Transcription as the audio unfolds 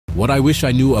What I wish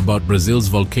I knew about Brazil's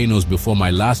volcanoes before my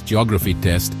last geography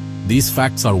test, these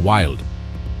facts are wild.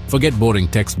 Forget boring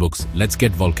textbooks, let's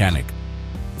get volcanic.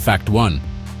 Fact 1.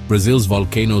 Brazil's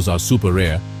volcanoes are super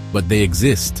rare, but they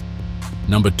exist.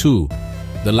 Number 2.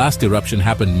 The last eruption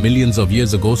happened millions of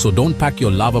years ago, so don't pack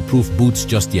your lava-proof boots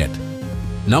just yet.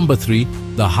 Number 3.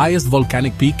 The highest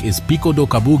volcanic peak is Pico do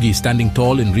Cabugi, standing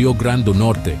tall in Rio Grande do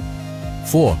Norte.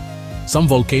 4. Some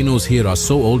volcanoes here are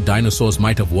so old dinosaurs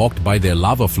might have walked by their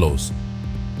lava flows.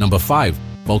 Number 5.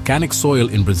 Volcanic soil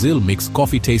in Brazil makes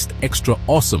coffee taste extra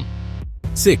awesome.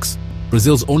 6.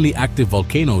 Brazil's only active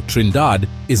volcano, Trindade,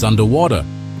 is underwater.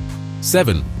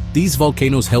 7. These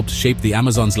volcanoes helped shape the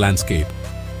Amazon's landscape.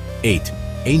 8.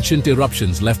 Ancient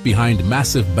eruptions left behind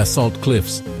massive basalt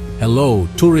cliffs. Hello,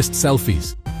 tourist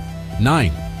selfies.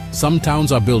 9. Some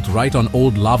towns are built right on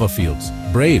old lava fields.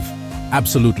 Brave.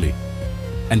 Absolutely.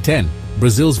 And 10.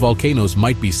 Brazil's volcanoes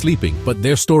might be sleeping, but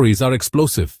their stories are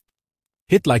explosive.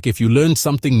 Hit like if you learned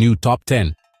something new. Top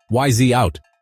 10. YZ out.